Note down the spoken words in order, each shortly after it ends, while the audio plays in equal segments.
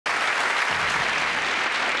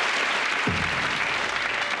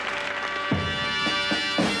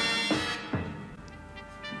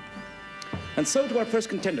And so to our first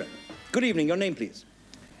contender. Good evening. Your name, please.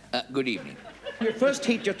 Good evening. Your first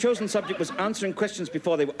heat, your chosen subject was answering questions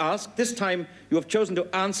before they were asked. This time, you have chosen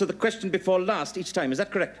to answer the question before last each time. Is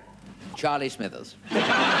that correct? Charlie Smithers.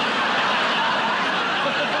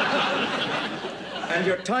 And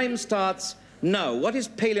your time starts now. What is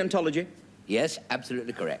paleontology? Yes,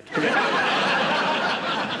 absolutely correct.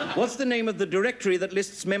 What's the name of the directory that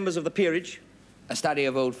lists members of the peerage? A study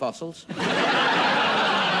of old fossils.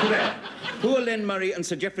 Correct. Who are Len Murray and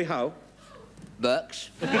Sir Geoffrey Howe? Burks.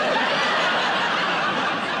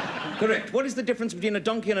 Correct. What is the difference between a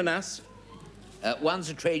donkey and an ass? One's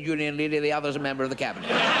a trade union leader, the other's a member of the cabinet.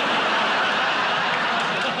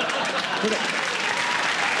 Correct.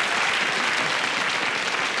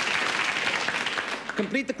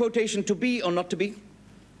 Complete the quotation, to be or not to be.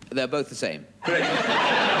 They're both the same. Correct.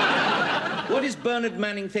 What is Bernard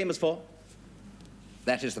Manning famous for?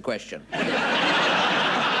 That is the question.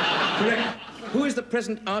 Correct. Who is the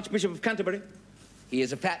present Archbishop of Canterbury? He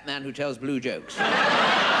is a fat man who tells blue jokes.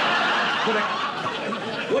 Correct.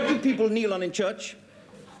 What do people kneel on in church?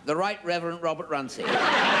 The Right Reverend Robert Runcie. Correct.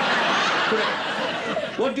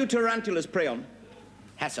 What do tarantulas prey on?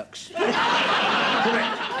 Hassocks. Correct.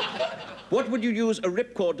 What would you use a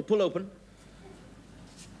ripcord to pull open?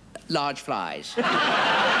 Large flies.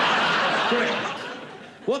 Correct.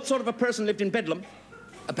 What sort of a person lived in Bedlam?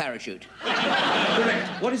 A parachute.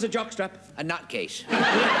 Correct. What is a jockstrap? A nutcase.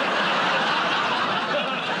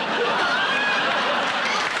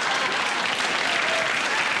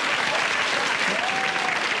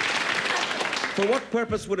 For what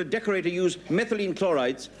purpose would a decorator use methylene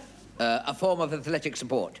chlorides? A form of athletic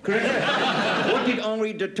support. Correct. What did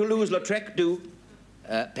Henri de Toulouse-Lautrec do?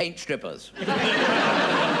 Paint strippers.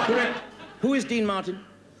 Correct. Who is Dean Martin?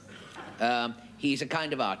 He's a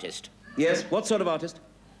kind of artist. Yes. What sort of artist?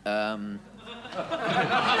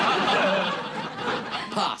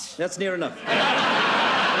 Pass. That's near enough.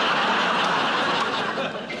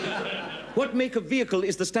 What make of vehicle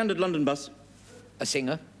is the standard London bus? A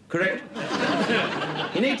singer. Correct.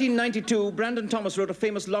 In 1892, Brandon Thomas wrote a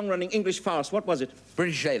famous long-running English farce. What was it?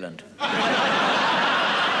 British Leyland.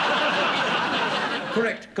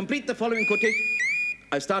 Correct. Complete the following quotation.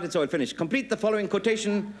 I started, so I'll finish. Complete the following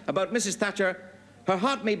quotation about Mrs. Thatcher. Her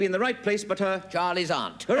heart may be in the right place, but her... Charlie's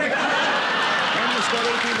aunt. Correct. And the score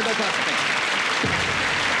 18 with no pass.